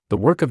The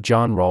work of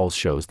John Rawls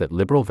shows that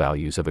liberal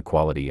values of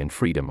equality and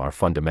freedom are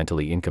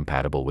fundamentally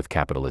incompatible with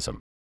capitalism.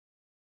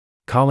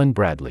 Colin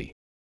Bradley.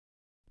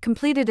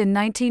 Completed in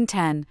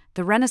 1910,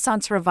 the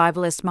Renaissance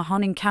revivalist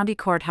Mahoning County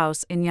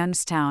Courthouse in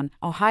Youngstown,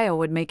 Ohio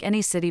would make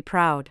any city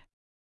proud.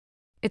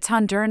 Its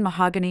Honduran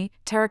mahogany,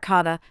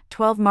 terracotta,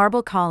 12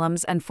 marble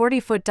columns and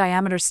 40-foot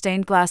diameter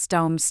stained glass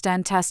domes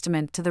stand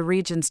testament to the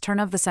region's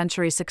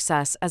turn-of-the-century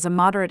success as a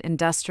moderate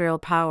industrial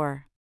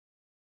power.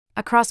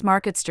 Across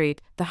Market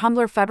Street, the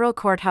humbler federal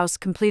courthouse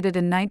completed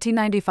in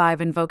 1995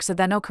 invokes a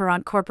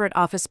then-current corporate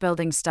office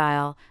building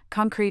style,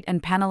 concrete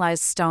and panelized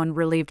stone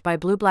relieved by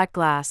blue-black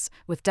glass,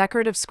 with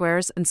decorative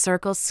squares and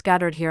circles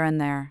scattered here and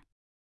there.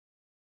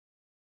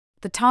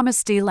 The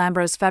Thomas D.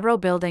 Lambrose Federal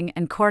Building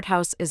and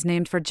Courthouse is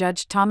named for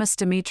Judge Thomas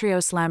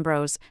Demetrios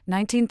Lambrose,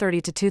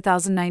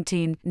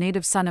 1930–2019,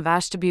 native son of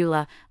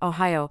Ashtabula,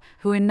 Ohio,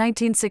 who in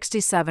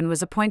 1967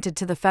 was appointed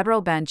to the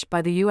federal bench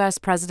by the U.S.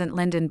 President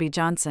Lyndon B.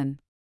 Johnson.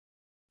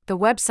 The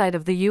website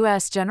of the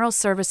U.S. General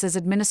Services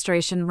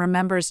Administration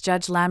remembers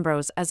Judge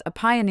Lambrose as a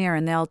pioneer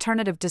in the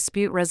alternative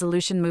dispute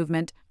resolution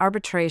movement,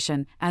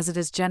 arbitration, as it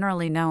is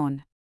generally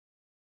known.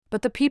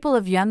 But the people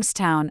of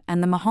Youngstown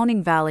and the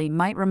Mahoning Valley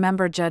might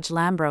remember Judge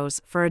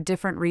Lambrose for a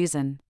different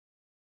reason.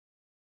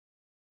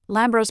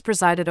 Lambrose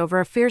presided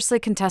over a fiercely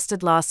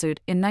contested lawsuit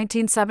in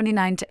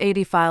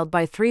 1979–80 filed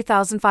by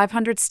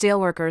 3,500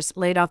 steelworkers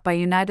laid off by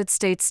United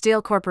States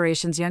Steel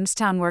Corporation's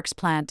Youngstown Works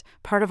plant,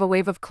 part of a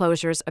wave of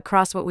closures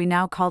across what we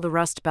now call the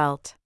Rust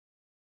Belt.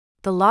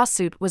 The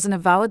lawsuit was an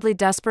avowedly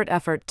desperate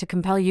effort to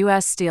compel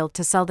U.S. Steel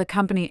to sell the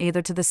company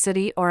either to the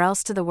city or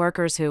else to the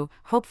workers who,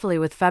 hopefully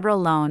with federal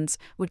loans,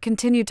 would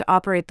continue to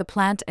operate the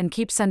plant and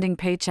keep sending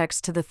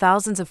paychecks to the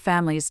thousands of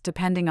families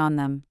depending on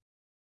them.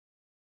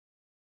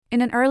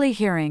 In an early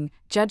hearing,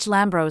 Judge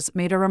Lambrose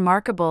made a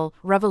remarkable,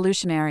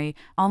 revolutionary,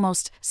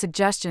 almost,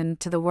 suggestion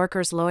to the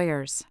workers'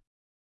 lawyers.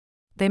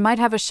 They might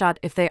have a shot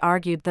if they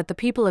argued that the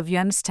people of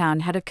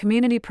Youngstown had a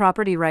community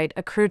property right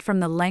accrued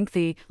from the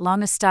lengthy,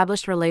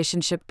 long-established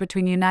relationship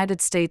between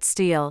United States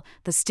Steel,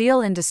 the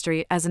steel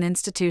industry as an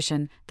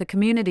institution, the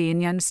community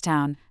in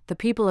Youngstown, the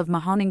people of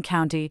Mahoning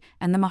County,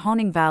 and the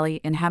Mahoning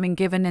Valley in having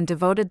given and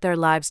devoted their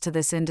lives to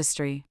this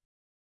industry.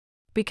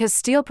 Because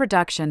steel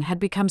production had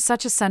become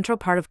such a central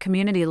part of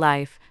community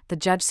life, the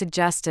judge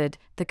suggested,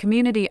 the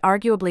community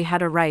arguably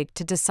had a right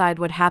to decide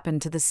what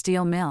happened to the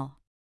steel mill.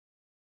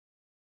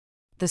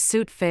 The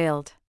suit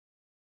failed.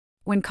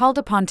 When called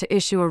upon to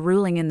issue a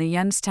ruling in the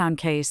Youngstown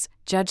case,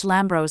 Judge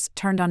Lambrose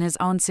turned on his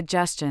own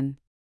suggestion.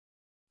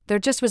 There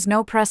just was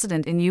no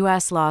precedent in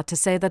U.S. law to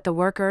say that the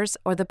workers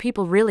or the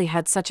people really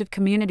had such a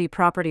community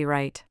property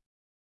right.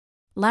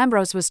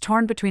 Lambrose was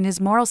torn between his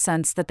moral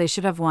sense that they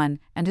should have won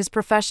and his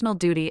professional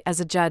duty as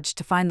a judge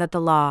to find that the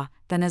law,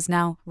 then as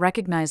now,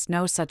 recognized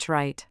no such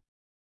right.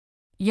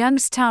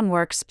 Youngstown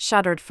Works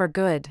shuttered for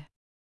good.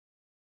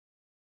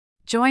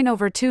 Join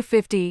over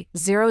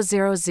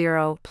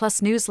 250,000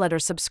 plus newsletter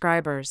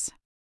subscribers.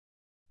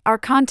 Our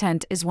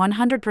content is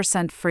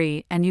 100%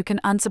 free and you can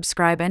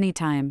unsubscribe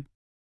anytime.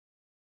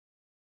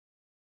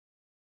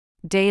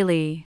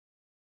 Daily.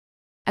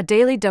 A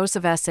daily dose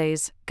of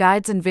essays,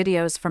 guides and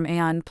videos from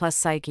Aeon plus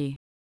Psyche.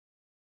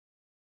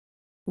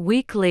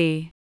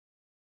 Weekly.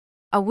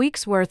 A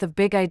week's worth of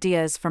big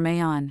ideas from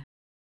Aeon.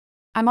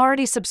 I'm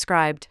already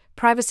subscribed.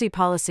 Privacy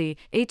policy,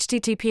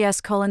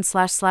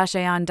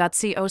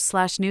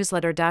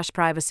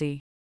 https://aeon.co/newsletter-privacy.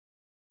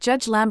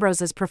 Judge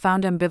Lambrose's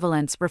profound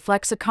ambivalence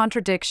reflects a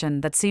contradiction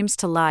that seems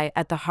to lie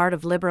at the heart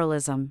of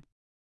liberalism.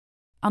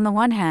 On the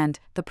one hand,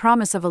 the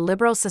promise of a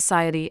liberal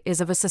society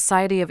is of a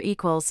society of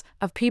equals,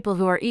 of people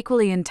who are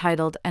equally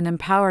entitled and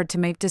empowered to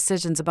make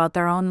decisions about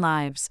their own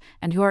lives,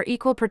 and who are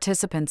equal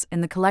participants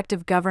in the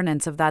collective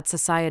governance of that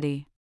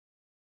society.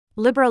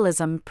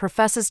 Liberalism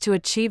professes to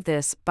achieve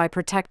this by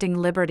protecting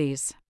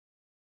liberties.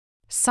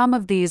 Some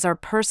of these are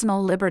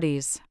personal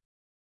liberties.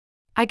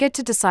 I get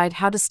to decide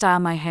how to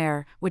style my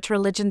hair, which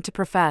religion to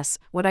profess,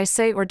 what I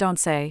say or don't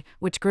say,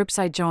 which groups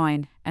I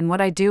join, and what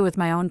I do with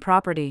my own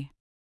property.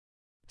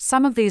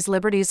 Some of these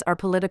liberties are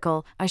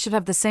political. I should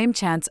have the same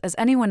chance as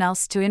anyone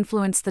else to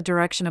influence the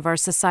direction of our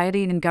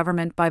society and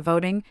government by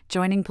voting,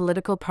 joining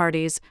political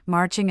parties,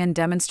 marching and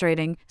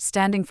demonstrating,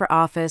 standing for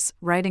office,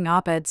 writing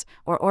op-eds,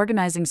 or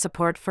organizing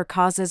support for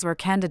causes or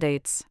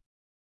candidates.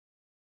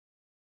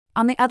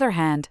 On the other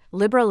hand,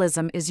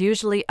 liberalism is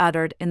usually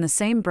uttered in the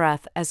same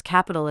breath as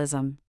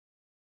capitalism.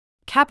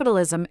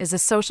 Capitalism is a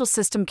social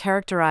system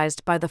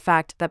characterized by the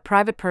fact that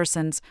private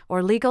persons,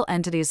 or legal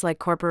entities like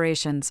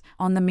corporations,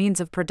 own the means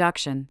of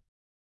production.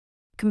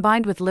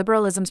 Combined with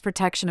liberalism's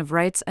protection of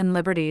rights and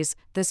liberties,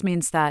 this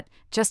means that,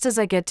 just as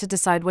I get to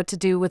decide what to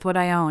do with what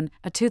I own,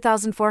 a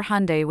 2004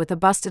 Hyundai with a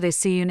busted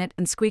AC unit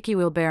and squeaky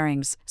wheel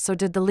bearings, so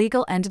did the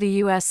legal entity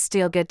U.S.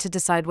 Steel get to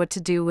decide what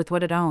to do with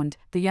what it owned,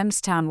 the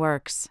Youngstown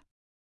Works.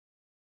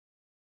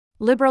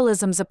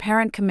 Liberalism's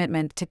apparent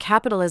commitment to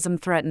capitalism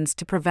threatens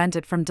to prevent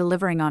it from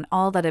delivering on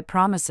all that it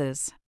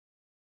promises.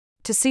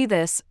 To see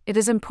this, it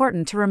is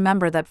important to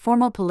remember that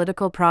formal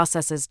political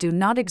processes do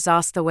not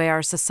exhaust the way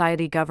our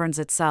society governs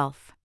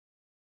itself.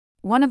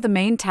 One of the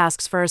main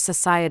tasks for a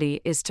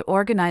society is to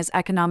organize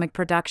economic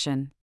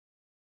production.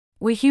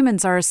 We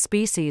humans are a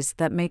species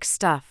that makes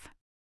stuff.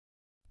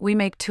 We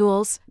make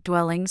tools,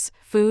 dwellings,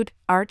 food,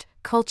 art,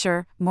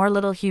 culture, more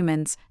little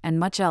humans, and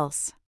much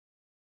else.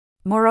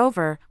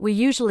 Moreover, we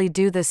usually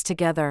do this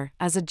together,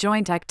 as a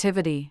joint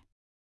activity.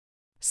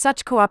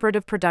 Such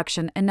cooperative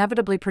production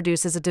inevitably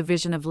produces a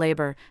division of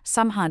labor.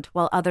 Some hunt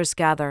while others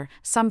gather,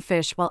 some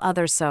fish while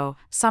others sew,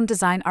 some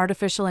design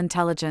artificial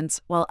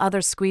intelligence while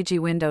others squeegee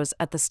windows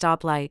at the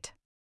stoplight.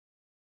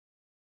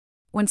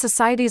 When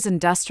societies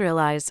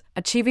industrialize,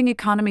 achieving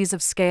economies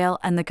of scale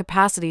and the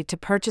capacity to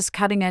purchase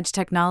cutting-edge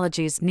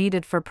technologies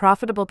needed for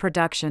profitable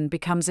production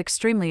becomes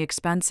extremely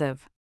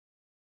expensive.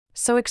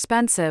 So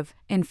expensive,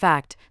 in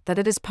fact, that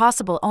it is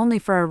possible only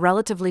for a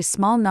relatively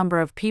small number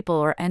of people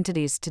or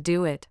entities to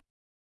do it.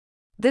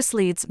 This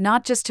leads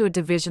not just to a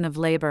division of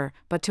labor,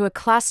 but to a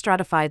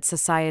class-stratified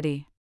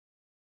society.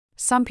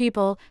 Some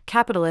people,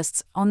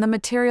 capitalists, own the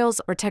materials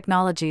or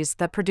technologies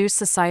that produce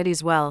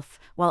society's wealth,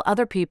 while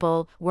other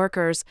people,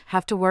 workers,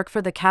 have to work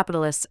for the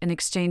capitalists in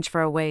exchange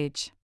for a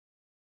wage.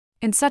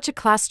 In such a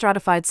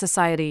class-stratified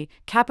society,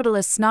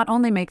 capitalists not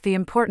only make the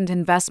important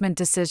investment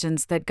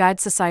decisions that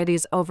guide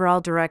society's overall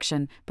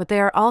direction, but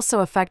they are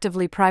also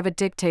effectively private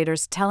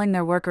dictators telling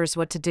their workers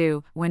what to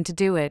do, when to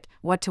do it,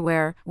 what to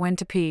wear, when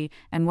to pee,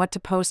 and what to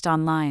post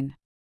online.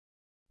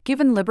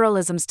 Given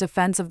liberalism's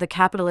defense of the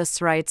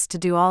capitalists' rights to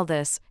do all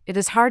this, it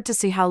is hard to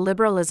see how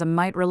liberalism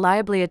might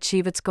reliably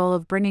achieve its goal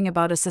of bringing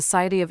about a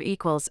society of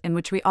equals in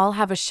which we all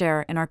have a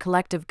share in our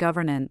collective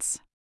governance.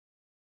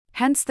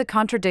 Hence the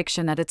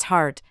contradiction at its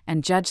heart,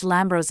 and Judge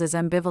Lambros's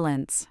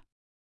ambivalence.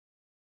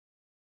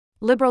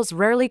 Liberals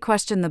rarely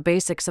question the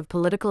basics of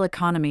political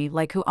economy,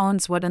 like who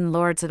owns what and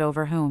lords it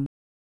over whom.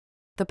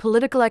 The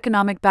political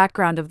economic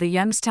background of the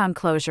Youngstown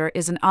closure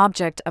is an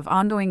object of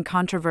ongoing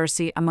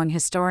controversy among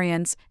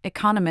historians,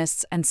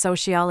 economists, and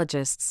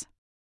sociologists.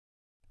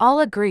 All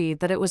agree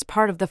that it was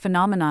part of the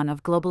phenomenon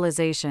of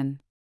globalization.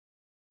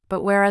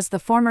 But whereas the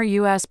former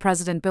U.S.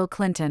 President Bill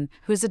Clinton,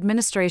 whose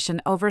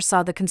administration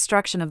oversaw the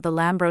construction of the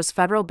Lambros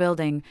Federal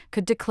Building,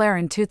 could declare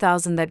in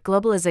 2000 that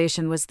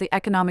globalization was the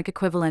economic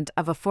equivalent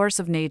of a force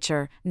of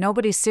nature,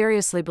 nobody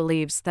seriously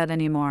believes that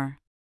anymore.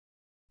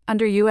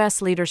 Under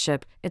U.S.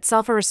 leadership,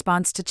 itself a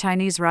response to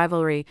Chinese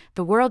rivalry,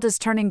 the world is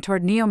turning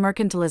toward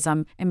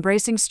neo-mercantilism,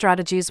 embracing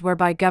strategies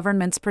whereby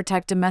governments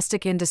protect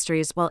domestic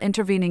industries while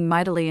intervening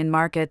mightily in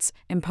markets,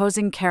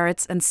 imposing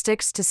carrots and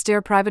sticks to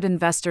steer private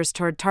investors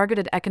toward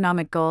targeted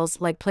economic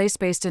goals like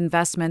place-based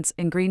investments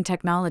in green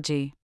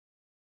technology.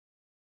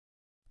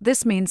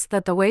 This means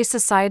that the way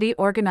society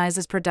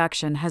organizes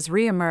production has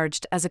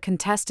re-emerged as a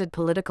contested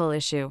political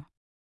issue.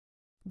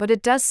 But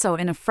it does so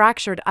in a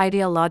fractured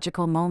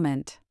ideological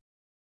moment.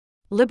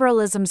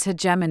 Liberalism's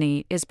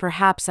hegemony is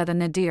perhaps at a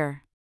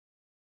nadir.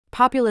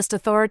 Populist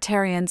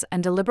authoritarians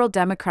and illiberal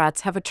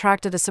Democrats have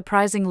attracted a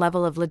surprising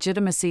level of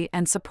legitimacy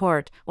and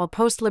support, while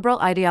post-liberal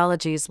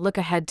ideologies look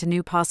ahead to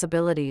new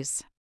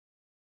possibilities.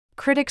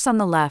 Critics on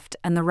the left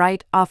and the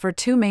right offer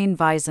two main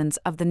visions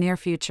of the near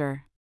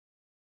future.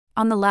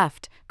 On the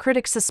left,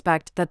 critics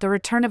suspect that the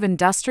return of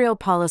industrial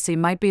policy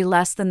might be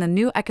less than the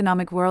new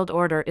economic world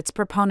order its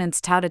proponents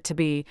tout it to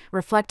be,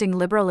 reflecting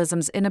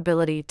liberalism's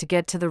inability to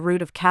get to the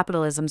root of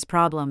capitalism's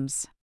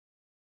problems.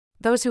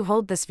 Those who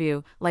hold this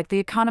view, like the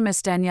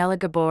economist Daniela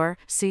Gabor,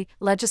 see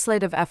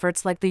legislative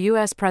efforts like the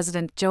U.S.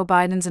 President Joe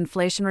Biden's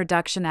Inflation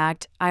Reduction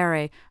Act,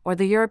 IRA, or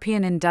the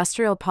European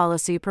industrial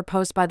policy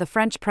proposed by the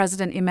French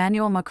President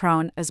Emmanuel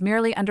Macron as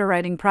merely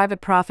underwriting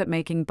private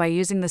profit-making by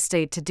using the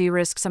state to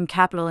de-risk some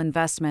capital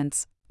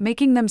investments,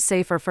 making them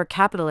safer for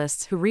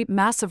capitalists who reap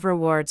massive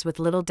rewards with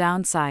little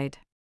downside.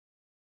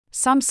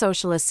 Some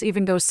socialists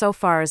even go so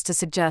far as to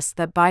suggest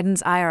that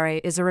Biden's IRA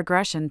is a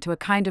regression to a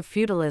kind of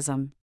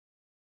feudalism.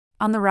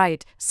 On the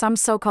right, some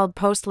so-called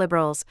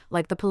post-liberals,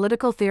 like the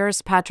political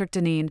theorist Patrick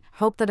Deneen,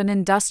 hope that an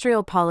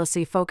industrial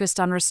policy focused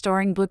on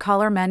restoring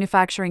blue-collar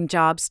manufacturing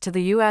jobs to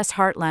the U.S.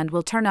 heartland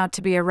will turn out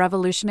to be a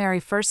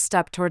revolutionary first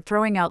step toward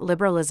throwing out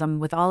liberalism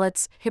with all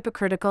its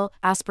hypocritical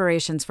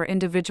aspirations for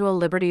individual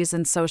liberties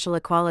and social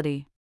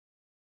equality.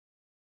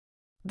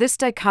 This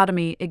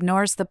dichotomy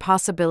ignores the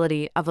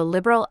possibility of a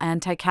liberal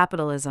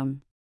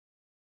anti-capitalism.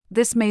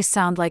 This may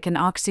sound like an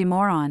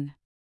oxymoron.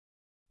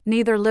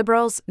 Neither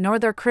liberals nor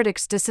their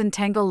critics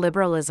disentangle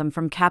liberalism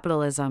from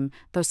capitalism,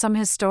 though some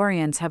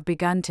historians have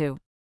begun to.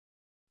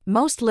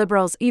 Most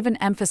liberals even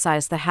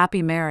emphasize the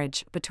happy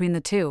marriage between the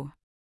two.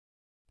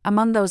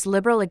 Among those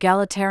liberal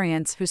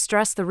egalitarians who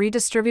stress the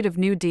redistributive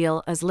New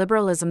Deal as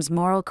liberalism's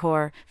moral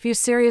core, few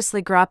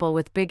seriously grapple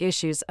with big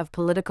issues of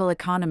political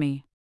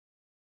economy.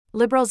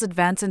 Liberals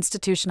advance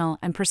institutional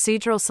and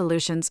procedural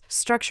solutions,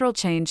 structural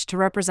change to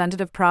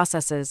representative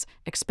processes,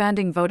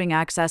 expanding voting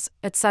access,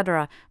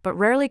 etc., but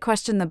rarely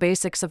question the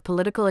basics of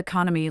political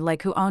economy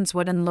like who owns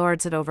what and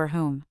lords it over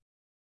whom.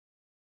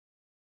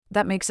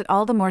 That makes it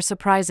all the more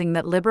surprising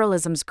that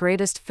liberalism's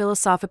greatest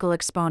philosophical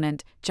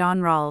exponent,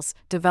 John Rawls,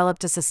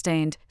 developed a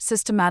sustained,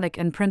 systematic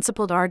and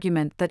principled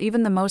argument that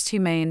even the most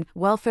humane,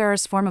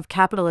 welfarist form of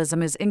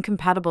capitalism is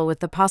incompatible with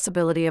the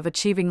possibility of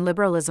achieving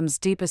liberalism's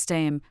deepest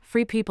aim,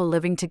 free people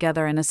living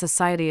together in a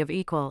society of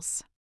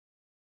equals.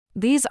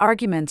 These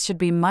arguments should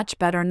be much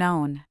better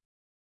known.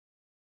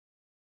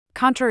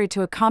 Contrary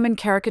to a common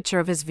caricature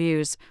of his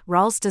views,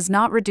 Rawls does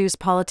not reduce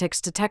politics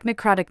to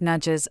technocratic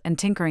nudges and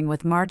tinkering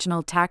with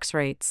marginal tax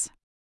rates.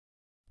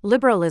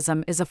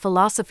 Liberalism is a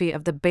philosophy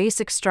of the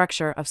basic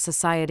structure of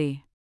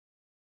society.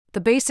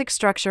 The basic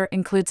structure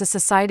includes a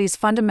society's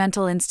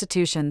fundamental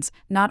institutions,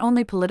 not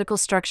only political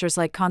structures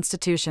like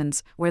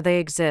constitutions, where they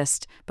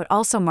exist, but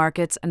also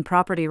markets and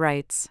property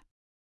rights.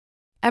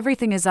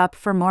 Everything is up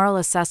for moral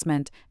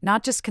assessment,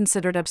 not just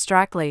considered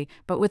abstractly,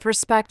 but with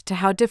respect to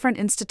how different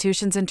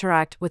institutions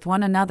interact with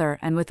one another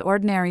and with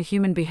ordinary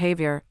human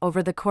behavior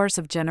over the course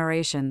of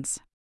generations.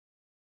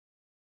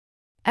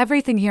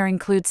 Everything here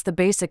includes the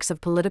basics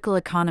of political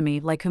economy,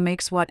 like who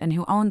makes what and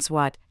who owns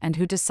what, and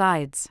who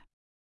decides.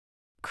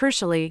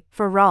 Crucially,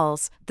 for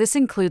Rawls, this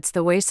includes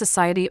the way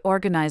society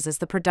organizes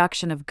the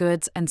production of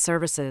goods and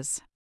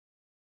services.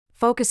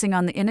 Focusing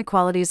on the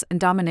inequalities and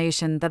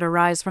domination that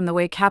arise from the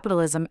way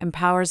capitalism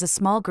empowers a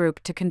small group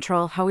to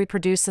control how we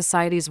produce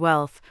society's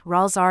wealth,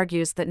 Rawls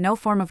argues that no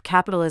form of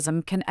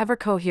capitalism can ever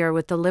cohere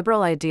with the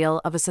liberal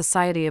ideal of a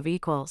society of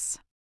equals.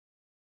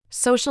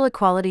 Social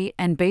equality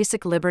and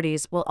basic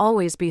liberties will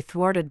always be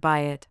thwarted by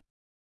it.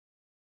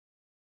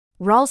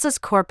 Rawls's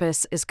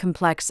corpus is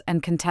complex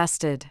and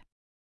contested.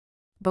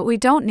 But we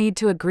don't need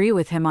to agree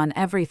with him on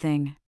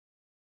everything.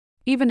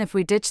 Even if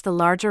we ditch the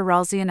larger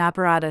Rawlsian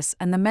apparatus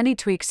and the many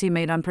tweaks he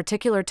made on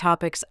particular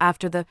topics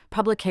after the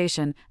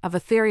publication of A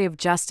Theory of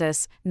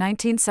Justice,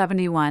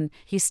 1971,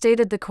 he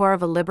stated the core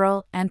of a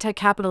liberal,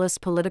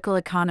 anti-capitalist political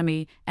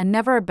economy and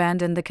never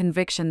abandoned the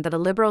conviction that a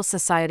liberal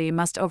society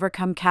must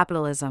overcome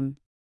capitalism.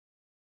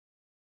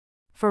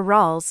 For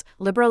Rawls,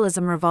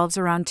 liberalism revolves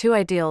around two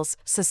ideals: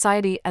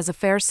 society as a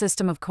fair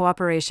system of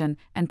cooperation,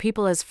 and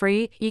people as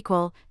free,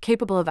 equal,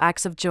 capable of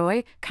acts of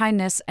joy,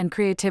 kindness, and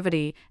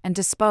creativity, and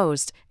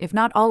disposed, if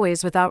not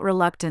always without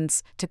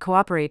reluctance, to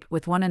cooperate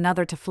with one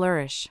another to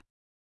flourish.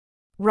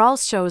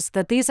 Rawls shows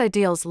that these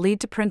ideals lead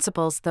to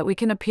principles that we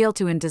can appeal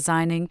to in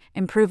designing,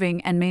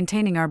 improving, and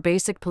maintaining our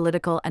basic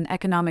political and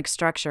economic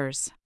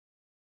structures.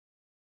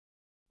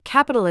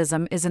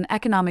 Capitalism is an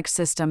economic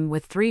system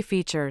with three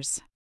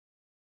features.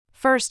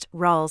 First,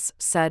 Rawls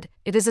said,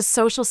 it is a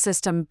social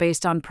system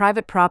based on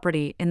private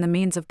property in the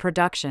means of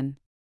production.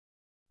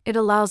 It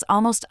allows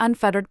almost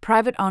unfettered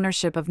private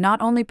ownership of not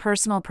only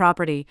personal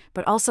property,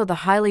 but also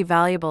the highly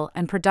valuable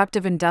and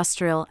productive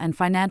industrial and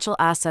financial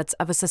assets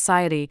of a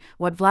society,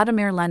 what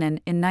Vladimir Lenin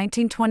in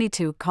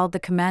 1922 called the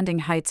commanding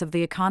heights of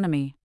the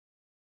economy.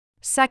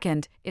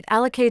 Second, it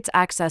allocates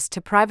access to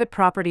private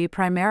property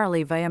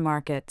primarily via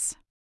markets.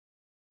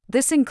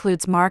 This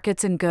includes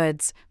markets in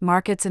goods,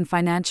 markets in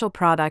financial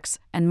products,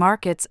 and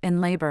markets in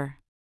labor.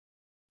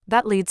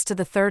 That leads to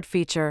the third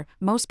feature: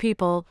 most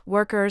people,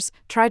 workers,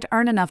 try to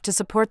earn enough to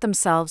support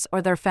themselves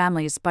or their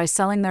families by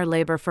selling their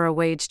labor for a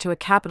wage to a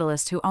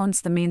capitalist who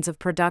owns the means of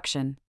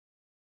production.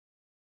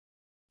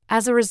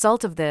 As a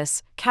result of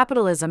this,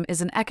 capitalism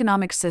is an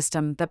economic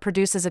system that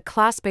produces a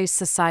class-based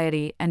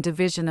society and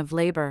division of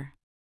labor.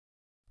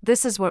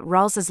 This is what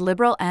Rawls's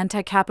liberal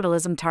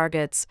anti-capitalism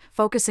targets,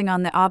 focusing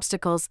on the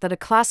obstacles that a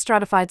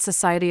class-stratified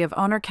society of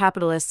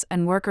owner-capitalists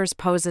and workers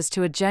poses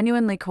to a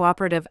genuinely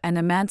cooperative and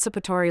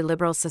emancipatory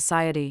liberal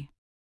society.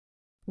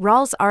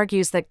 Rawls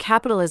argues that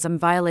capitalism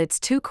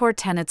violates two core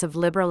tenets of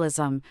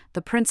liberalism: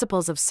 the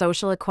principles of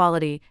social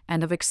equality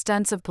and of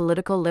extensive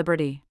political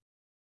liberty.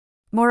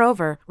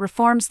 Moreover,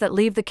 reforms that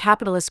leave the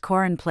capitalist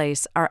core in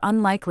place are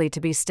unlikely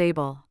to be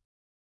stable.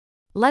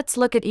 Let's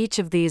look at each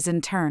of these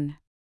in turn.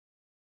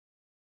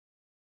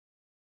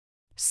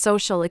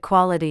 Social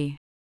equality.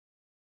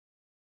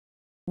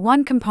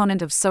 One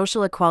component of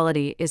social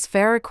equality is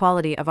fair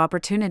equality of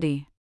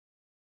opportunity.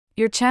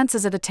 Your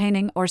chances at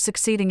attaining or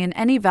succeeding in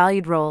any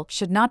valued role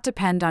should not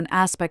depend on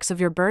aspects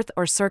of your birth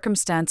or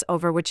circumstance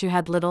over which you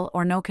had little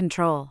or no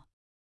control.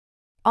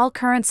 All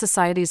current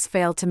societies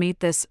fail to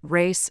meet this.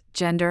 Race,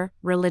 gender,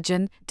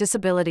 religion,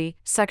 disability,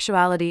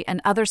 sexuality,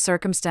 and other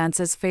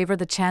circumstances favor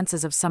the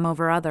chances of some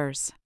over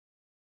others.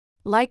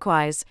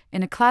 Likewise,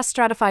 in a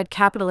class-stratified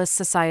capitalist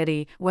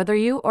society, whether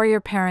you or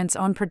your parents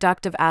own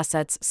productive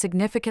assets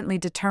significantly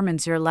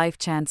determines your life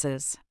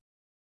chances.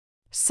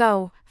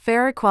 So,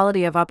 fair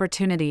equality of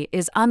opportunity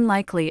is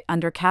unlikely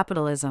under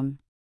capitalism.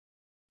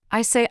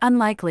 I say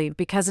unlikely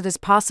because it is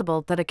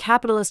possible that a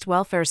capitalist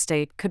welfare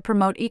state could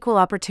promote equal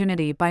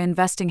opportunity by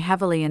investing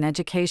heavily in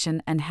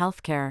education and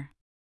healthcare.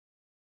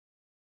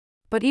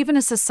 But even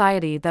a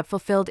society that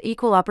fulfilled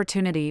equal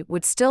opportunity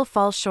would still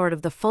fall short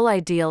of the full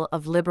ideal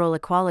of liberal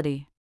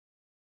equality.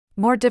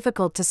 More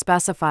difficult to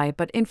specify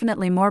but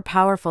infinitely more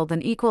powerful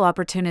than equal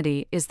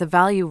opportunity is the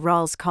value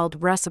Rawls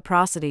called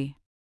reciprocity.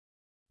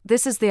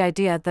 This is the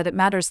idea that it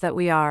matters that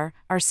we are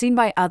seen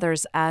by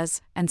others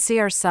as, and see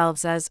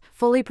ourselves as,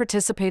 fully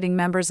participating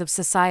members of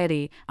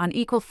society, on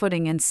equal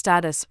footing and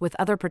status with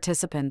other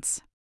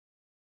participants.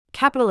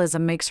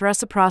 Capitalism makes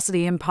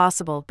reciprocity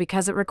impossible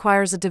because it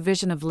requires a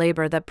division of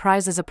labor that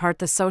prizes apart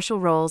the social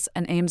roles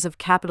and aims of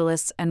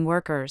capitalists and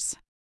workers.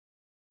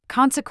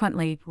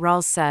 Consequently,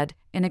 Rawls said,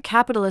 in a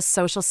capitalist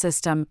social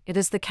system, it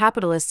is the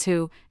capitalists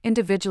who,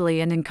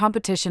 individually and in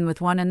competition with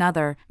one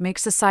another, make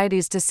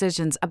society's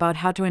decisions about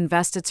how to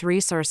invest its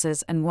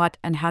resources and what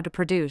and how to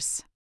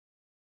produce.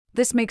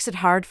 This makes it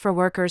hard for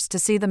workers to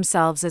see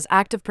themselves as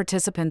active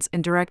participants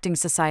in directing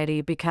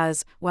society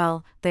because,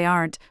 well, they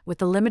aren't, with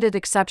the limited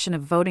exception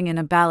of voting in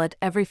a ballot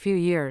every few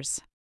years.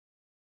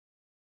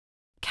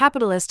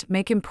 Capitalists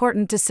make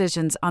important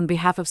decisions on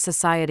behalf of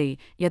society,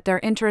 yet their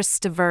interests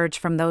diverge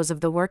from those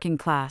of the working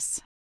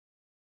class.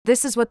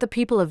 This is what the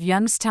people of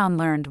Youngstown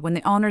learned when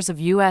the owners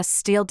of U.S.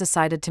 Steel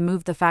decided to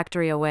move the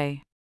factory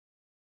away.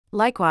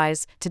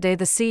 Likewise, today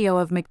the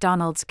CEO of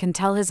McDonald's can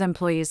tell his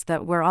employees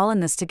that we're all in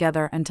this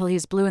together until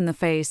he's blue in the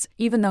face,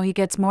 even though he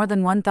gets more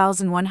than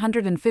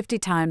 1,150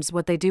 times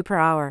what they do per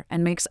hour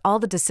and makes all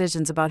the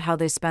decisions about how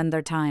they spend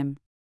their time.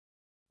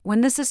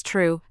 When this is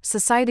true,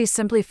 society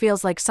simply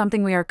feels like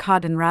something we are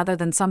caught in rather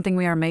than something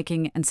we are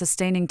making and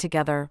sustaining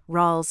together,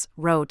 Rawls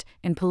wrote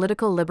in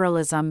Political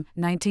Liberalism,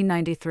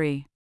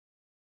 1993.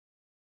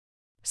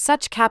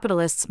 Such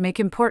capitalists make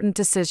important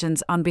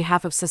decisions on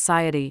behalf of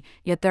society,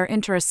 yet their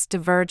interests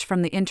diverge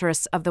from the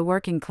interests of the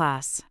working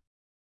class.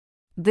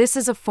 This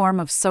is a form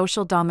of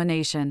social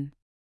domination.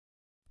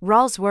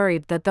 Rawls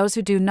worried that those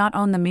who do not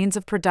own the means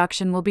of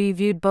production will be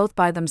viewed both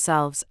by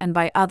themselves and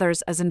by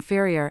others as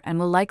inferior and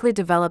will likely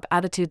develop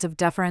attitudes of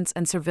deference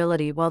and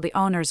servility while the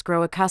owners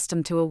grow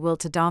accustomed to a will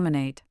to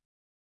dominate.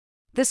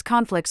 This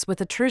conflicts with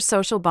a true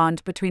social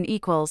bond between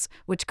equals,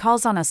 which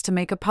calls on us to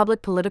make a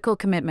public political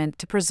commitment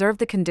to preserve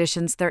the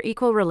conditions their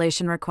equal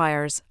relation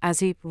requires, as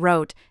he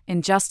wrote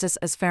in Justice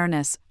as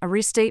Fairness, a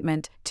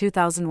Restatement,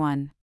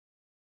 2001.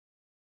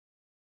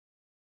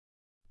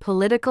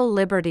 Political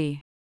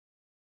liberty.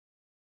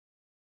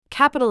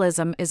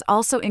 Capitalism is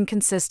also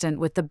inconsistent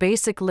with the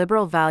basic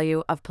liberal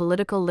value of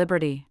political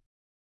liberty.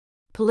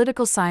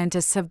 Political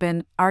scientists have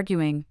been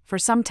arguing for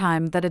some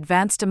time that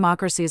advanced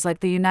democracies like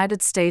the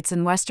United States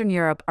and Western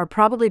Europe are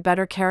probably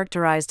better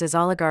characterized as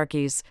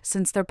oligarchies,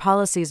 since their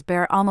policies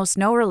bear almost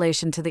no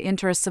relation to the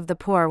interests of the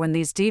poor when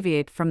these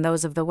deviate from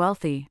those of the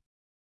wealthy.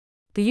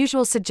 The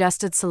usual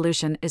suggested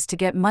solution is to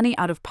get money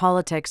out of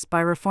politics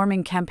by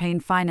reforming campaign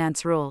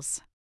finance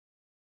rules.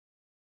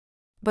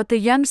 But the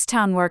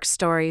Youngstown Works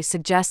story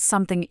suggests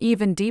something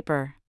even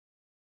deeper.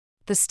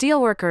 The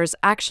steelworkers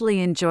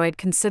actually enjoyed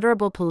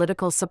considerable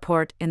political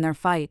support in their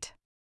fight.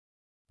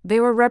 They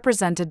were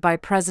represented by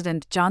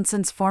President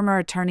Johnson's former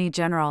Attorney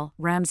General,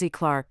 Ramsey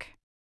Clark.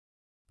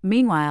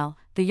 Meanwhile,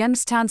 the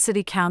Youngstown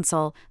City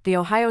Council, the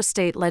Ohio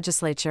State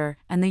Legislature,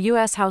 and the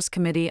U.S. House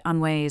Committee on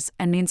Ways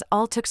and Means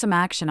all took some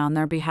action on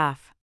their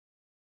behalf.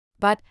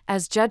 But,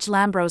 as Judge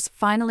Lambrose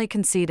finally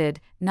conceded,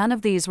 none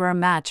of these were a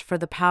match for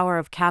the power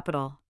of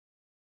capital.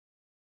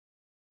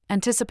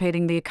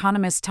 Anticipating the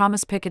economist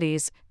Thomas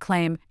Piketty's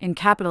claim in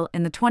Capital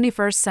in the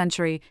 21st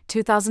Century,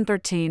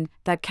 2013,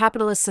 that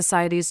capitalist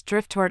societies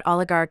drift toward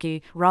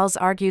oligarchy, Rawls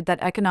argued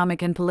that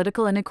economic and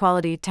political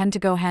inequality tend to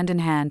go hand in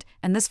hand,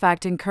 and this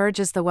fact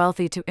encourages the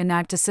wealthy to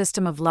enact a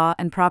system of law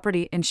and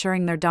property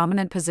ensuring their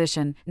dominant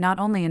position, not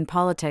only in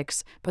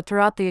politics, but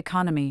throughout the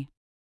economy.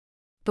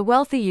 The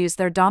wealthy use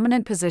their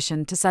dominant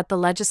position to set the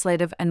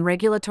legislative and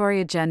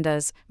regulatory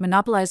agendas,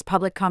 monopolize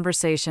public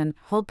conversation,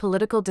 hold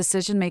political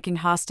decision-making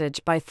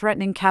hostage by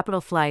threatening capital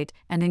flight,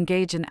 and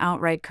engage in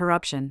outright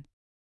corruption.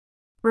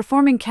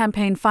 Reforming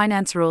campaign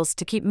finance rules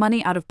to keep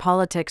money out of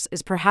politics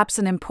is perhaps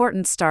an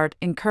important start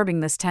in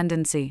curbing this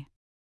tendency.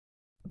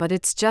 But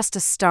it's just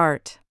a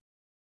start.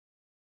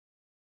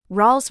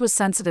 Rawls was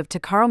sensitive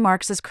to Karl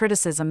Marx's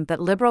criticism that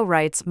liberal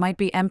rights might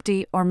be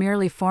empty or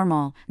merely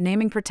formal,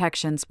 naming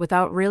protections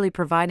without really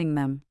providing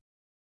them.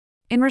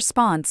 In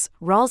response,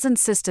 Rawls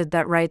insisted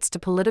that rights to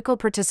political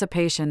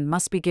participation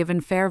must be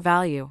given fair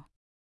value.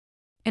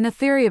 In A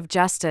Theory of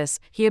Justice,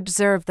 he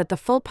observed that the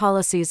full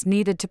policies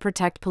needed to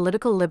protect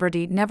political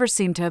liberty never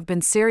seem to have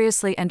been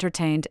seriously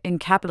entertained in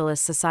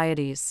capitalist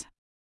societies.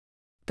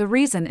 The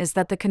reason is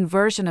that the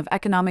conversion of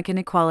economic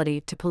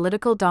inequality to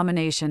political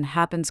domination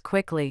happens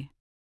quickly.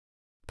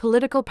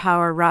 Political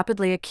power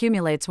rapidly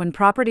accumulates when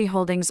property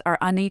holdings are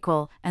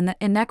unequal, and the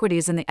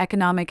inequities in the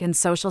economic and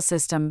social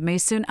system may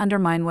soon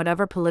undermine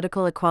whatever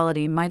political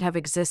equality might have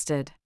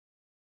existed.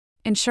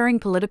 Ensuring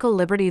political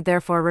liberty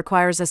therefore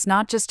requires us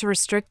not just to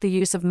restrict the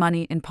use of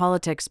money in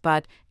politics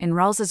but, in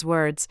Rawls's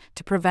words,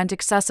 to prevent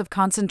excessive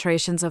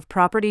concentrations of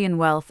property and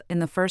wealth in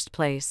the first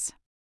place.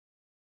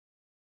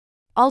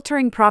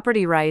 Altering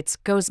property rights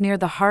goes near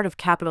the heart of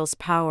capital's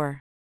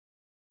power.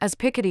 As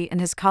Piketty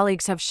and his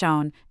colleagues have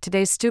shown,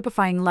 today's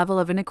stupefying level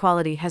of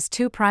inequality has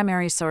two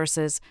primary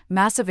sources: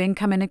 massive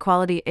income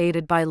inequality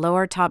aided by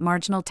lower top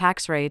marginal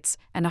tax rates,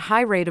 and a high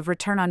rate of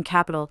return on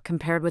capital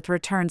compared with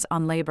returns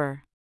on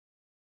labor.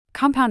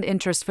 Compound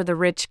interest for the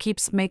rich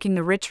keeps making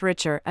the rich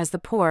richer as the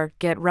poor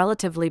get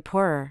relatively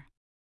poorer.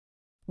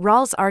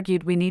 Rawls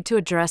argued we need to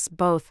address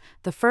both,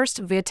 the first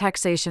via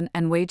taxation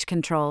and wage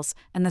controls,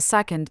 and the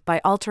second by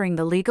altering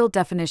the legal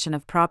definition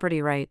of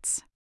property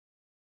rights.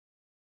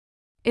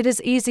 It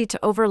is easy to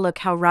overlook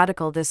how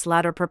radical this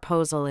latter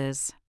proposal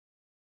is.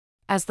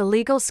 As the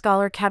legal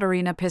scholar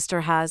Katerina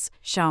Pister has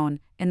shown,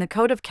 in the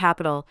Code of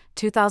Capital,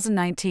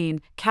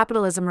 2019,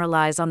 capitalism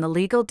relies on the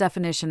legal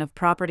definition of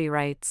property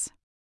rights.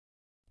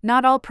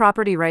 Not all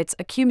property rights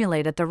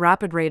accumulate at the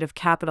rapid rate of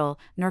capital,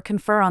 nor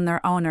confer on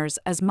their owners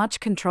as much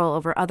control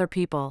over other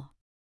people.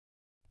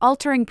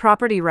 Altering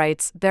property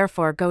rights,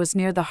 therefore, goes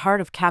near the heart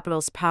of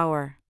capital's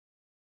power.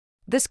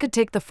 This could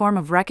take the form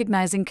of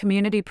recognizing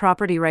community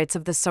property rights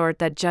of the sort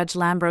that Judge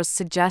Lambros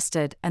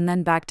suggested and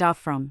then backed off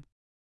from.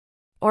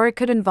 Or it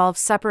could involve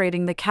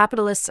separating the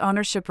capitalist's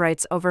ownership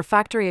rights over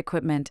factory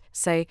equipment,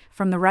 say,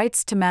 from the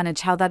rights to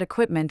manage how that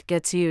equipment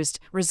gets used,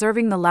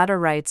 reserving the latter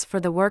rights for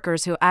the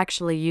workers who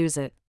actually use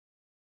it.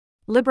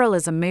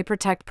 Liberalism may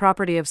protect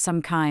property of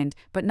some kind,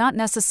 but not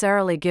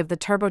necessarily give the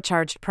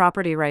turbocharged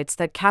property rights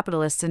that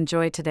capitalists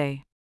enjoy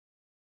today.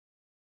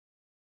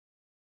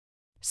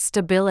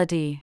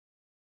 Stability.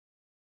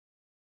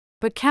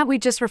 But can't we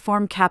just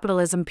reform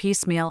capitalism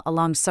piecemeal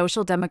along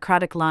social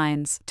democratic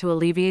lines to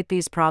alleviate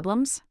these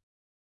problems?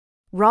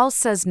 Rawls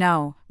says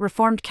no,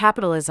 reformed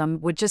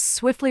capitalism would just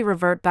swiftly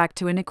revert back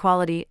to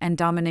inequality and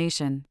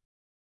domination.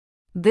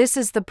 This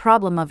is the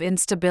problem of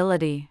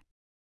instability.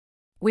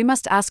 We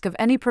must ask of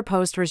any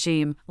proposed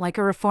regime, like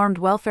a reformed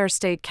welfare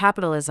state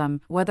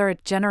capitalism, whether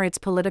it generates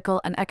political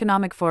and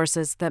economic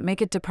forces that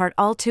make it depart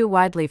all too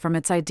widely from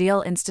its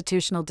ideal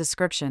institutional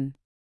description.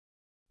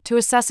 To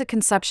assess a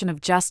conception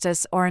of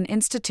justice or an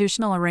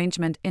institutional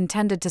arrangement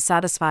intended to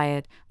satisfy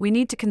it, we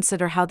need to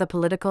consider how the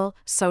political,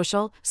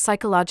 social,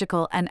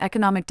 psychological, and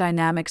economic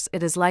dynamics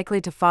it is likely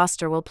to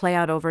foster will play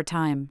out over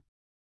time.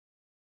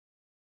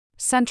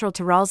 Central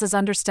to Rawls's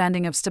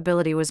understanding of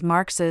stability was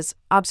Marx's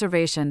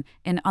observation,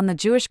 in On the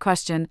Jewish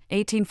Question,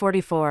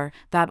 1844,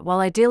 that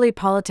while ideally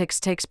politics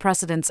takes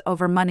precedence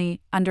over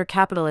money, under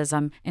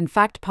capitalism, in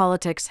fact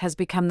politics has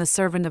become the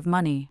servant of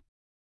money.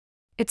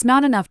 It's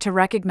not enough to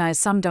recognize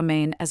some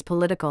domain as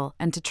political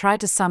and to try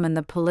to summon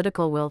the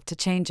political will to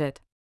change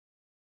it.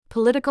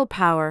 Political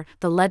power,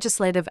 the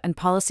legislative and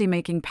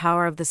policy-making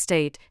power of the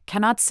state,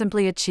 cannot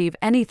simply achieve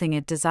anything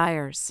it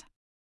desires.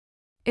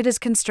 It is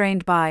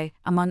constrained by,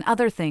 among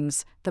other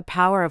things, the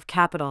power of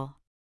capital.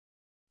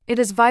 It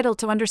is vital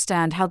to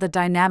understand how the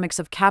dynamics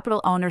of capital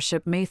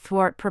ownership may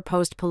thwart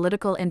proposed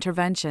political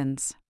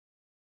interventions.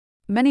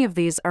 Many of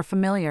these are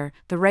familiar: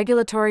 the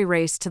regulatory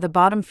race to the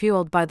bottom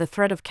fueled by the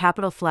threat of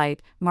capital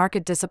flight,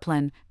 market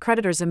discipline,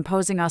 creditors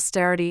imposing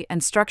austerity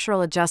and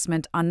structural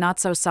adjustment on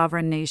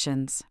not-so-sovereign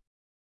nations.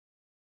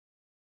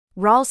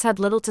 Rawls had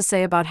little to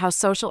say about how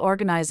social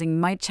organizing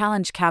might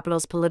challenge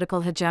capital's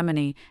political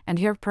hegemony, and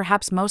here,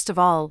 perhaps most of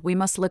all, we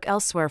must look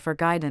elsewhere for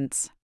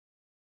guidance.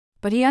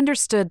 But he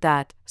understood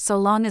that, so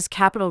long as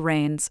capital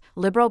reigns,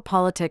 liberal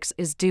politics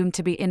is doomed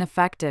to be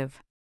ineffective.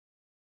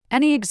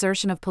 Any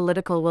exertion of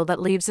political will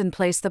that leaves in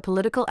place the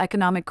political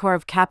economic core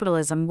of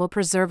capitalism will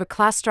preserve a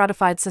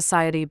class-stratified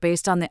society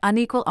based on the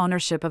unequal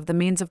ownership of the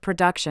means of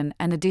production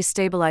and a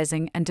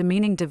destabilizing and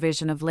demeaning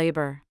division of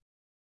labor.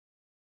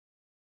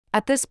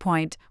 At this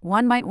point,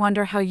 one might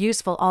wonder how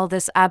useful all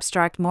this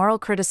abstract moral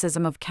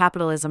criticism of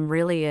capitalism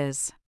really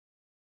is.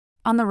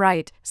 On the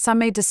right, some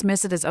may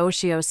dismiss it as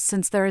otiose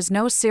since there is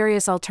no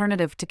serious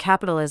alternative to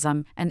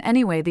capitalism, and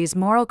anyway these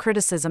moral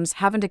criticisms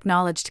haven't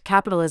acknowledged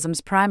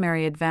capitalism's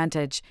primary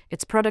advantage,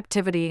 its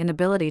productivity and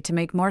ability to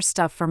make more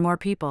stuff for more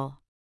people.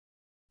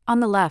 On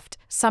the left,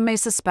 some may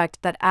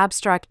suspect that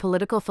abstract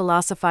political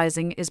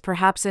philosophizing is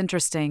perhaps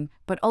interesting,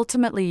 but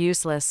ultimately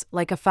useless,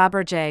 like a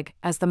Fabergé egg,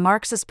 as the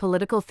Marxist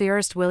political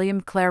theorist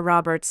William Clare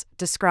Roberts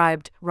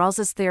described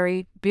Rawls's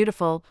theory: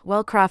 beautiful,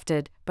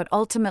 well-crafted, but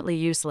ultimately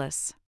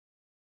useless.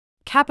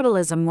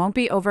 Capitalism won't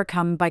be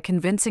overcome by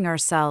convincing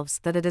ourselves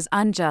that it is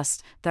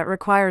unjust, that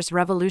requires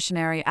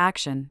revolutionary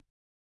action.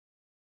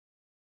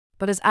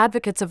 But as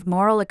advocates of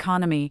moral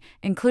economy,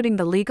 including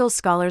the legal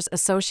scholars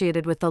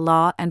associated with the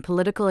law and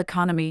political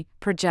economy,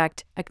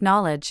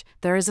 acknowledge,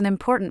 there is an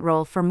important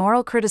role for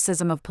moral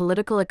criticism of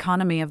political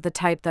economy of the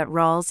type that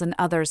Rawls and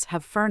others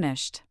have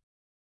furnished.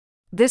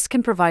 This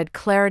can provide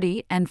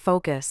clarity and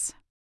focus.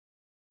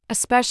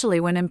 Especially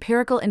when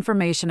empirical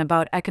information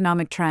about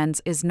economic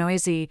trends is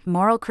noisy,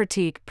 moral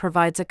critique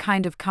provides a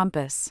kind of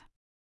compass.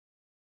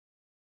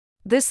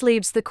 This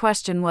leaves the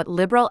question what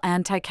liberal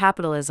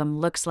anti-capitalism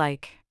looks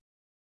like.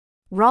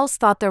 Rawls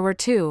thought there were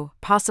two,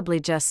 possibly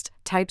just,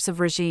 types of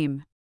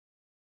regime.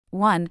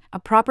 1. A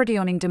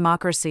property-owning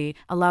democracy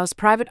allows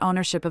private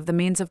ownership of the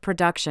means of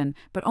production,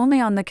 but only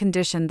on the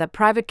condition that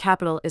private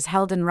capital is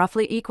held in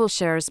roughly equal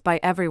shares by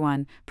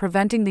everyone,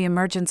 preventing the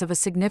emergence of a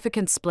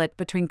significant split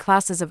between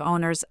classes of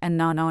owners and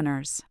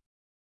non-owners.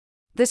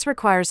 This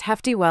requires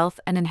hefty wealth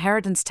and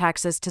inheritance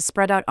taxes to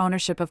spread out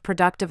ownership of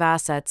productive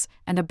assets,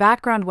 and a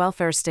background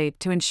welfare state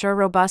to ensure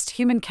robust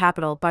human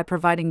capital by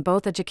providing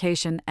both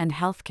education and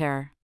health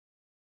care.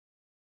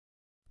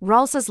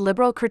 Rawls's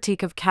liberal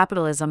critique of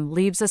capitalism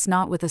leaves us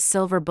not with a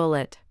silver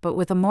bullet, but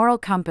with a moral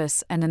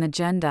compass and an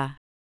agenda.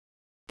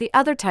 The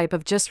other type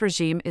of just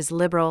regime is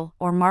liberal,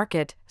 or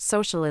market,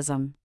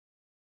 socialism.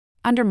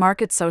 Under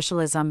market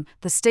socialism,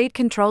 the state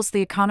controls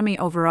the economy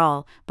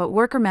overall, but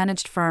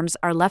worker-managed firms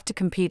are left to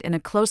compete in a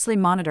closely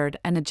monitored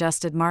and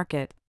adjusted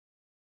market.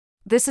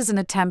 This is an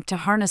attempt to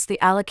harness the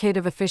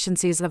allocative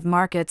efficiencies of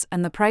markets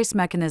and the price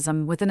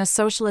mechanism within a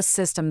socialist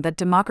system that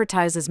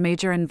democratizes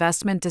major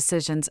investment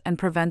decisions and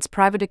prevents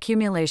private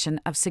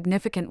accumulation of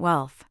significant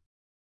wealth.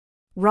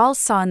 Rawls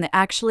saw in the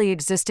actually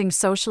existing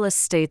socialist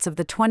states of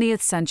the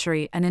 20th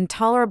century an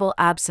intolerable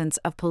absence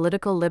of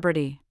political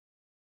liberty.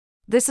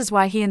 This is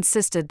why he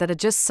insisted that a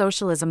just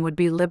socialism would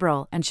be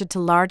liberal and should to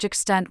large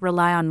extent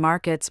rely on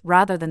markets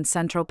rather than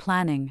central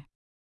planning.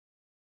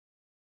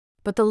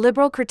 But the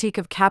liberal critique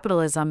of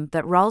capitalism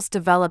that Rawls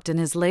developed in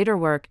his later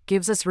work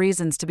gives us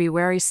reasons to be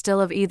wary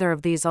still of either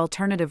of these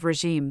alternative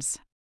regimes.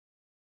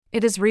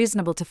 It is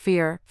reasonable to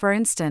fear, for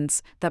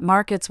instance, that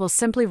markets will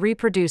simply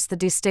reproduce the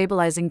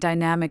destabilizing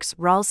dynamics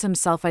Rawls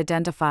himself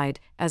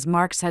identified, as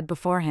Marx had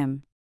before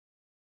him.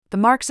 The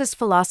Marxist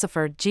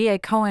philosopher G. A.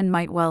 Cohen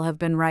might well have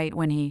been right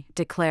when he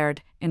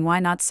declared, in Why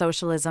Not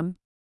Socialism?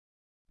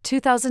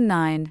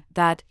 2009,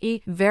 that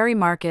very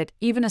market,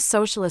 even a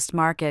socialist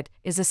market,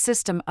 is a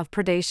system of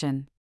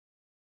predation.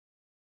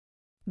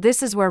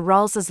 This is where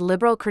Rawls's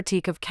liberal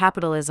critique of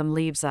capitalism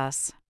leaves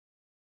us.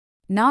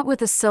 Not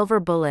with a silver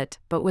bullet,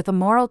 but with a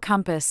moral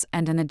compass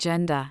and an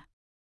agenda.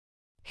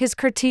 His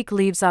critique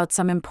leaves out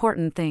some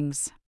important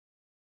things.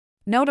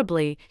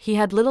 Notably, he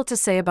had little to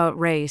say about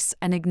race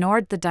and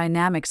ignored the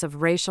dynamics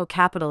of racial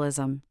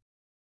capitalism.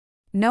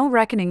 No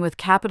reckoning with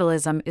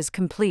capitalism is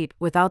complete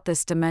without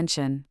this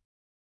dimension.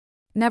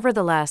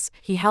 Nevertheless,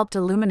 he helped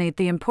illuminate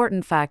the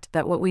important fact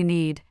that what we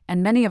need,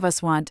 and many of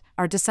us want,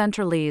 are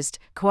decentralized,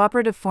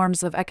 cooperative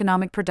forms of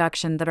economic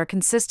production that are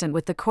consistent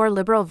with the core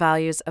liberal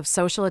values of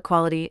social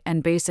equality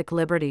and basic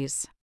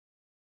liberties.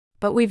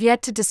 But we've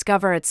yet to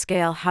discover at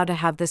scale how to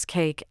have this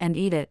cake and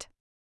eat it.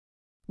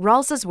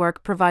 Rawls's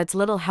work provides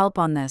little help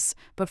on this,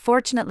 but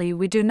fortunately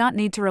we do not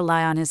need to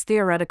rely on his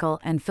theoretical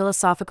and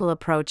philosophical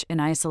approach in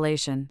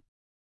isolation.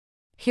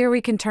 Here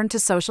we can turn to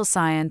social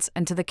science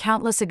and to the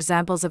countless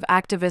examples of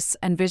activists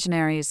and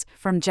visionaries,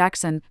 from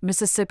Jackson,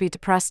 Mississippi to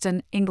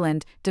Preston,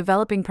 England,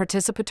 developing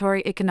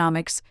participatory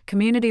economics,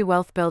 community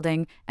wealth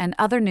building, and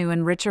other new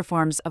and richer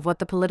forms of what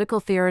the political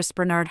theorist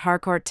Bernard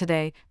Harcourt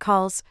today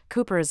calls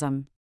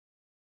Cooperism.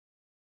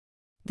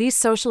 These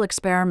social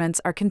experiments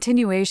are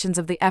continuations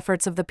of the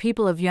efforts of the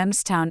people of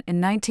Youngstown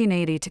in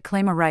 1980 to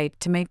claim a right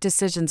to make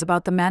decisions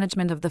about the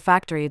management of the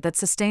factory that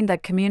sustained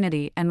that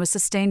community and was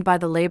sustained by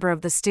the labor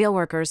of the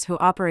steelworkers who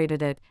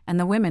operated it and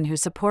the women who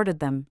supported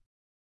them.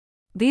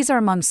 These are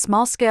among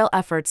small-scale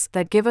efforts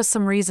that give us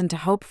some reason to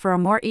hope for a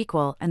more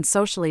equal and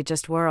socially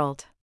just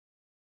world.